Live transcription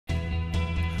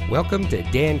Welcome to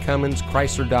Dan Cummins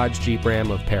Chrysler Dodge Jeep Ram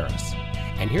of Paris.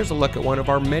 And here's a look at one of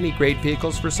our many great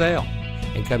vehicles for sale.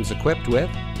 And comes equipped with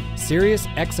Sirius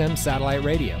XM satellite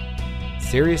radio,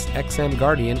 Sirius XM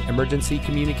Guardian emergency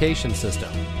communication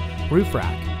system, roof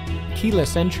rack,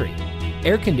 keyless entry,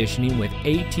 air conditioning with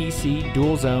ATC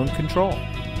dual zone control,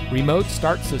 remote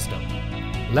start system,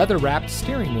 leather wrapped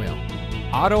steering wheel,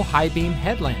 auto high beam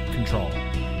headlamp control,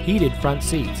 heated front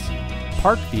seats,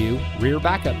 park view rear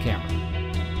backup camera.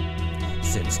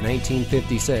 Since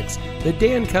 1956, the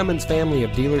Dan Cummins family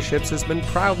of dealerships has been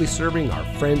proudly serving our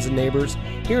friends and neighbors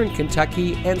here in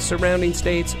Kentucky and surrounding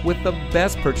states with the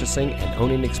best purchasing and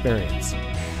owning experience.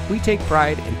 We take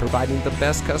pride in providing the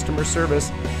best customer service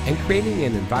and creating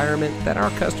an environment that our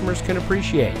customers can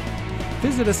appreciate.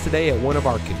 Visit us today at one of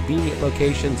our convenient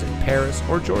locations in Paris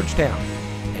or Georgetown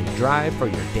and drive for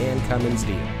your Dan Cummins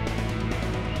deal.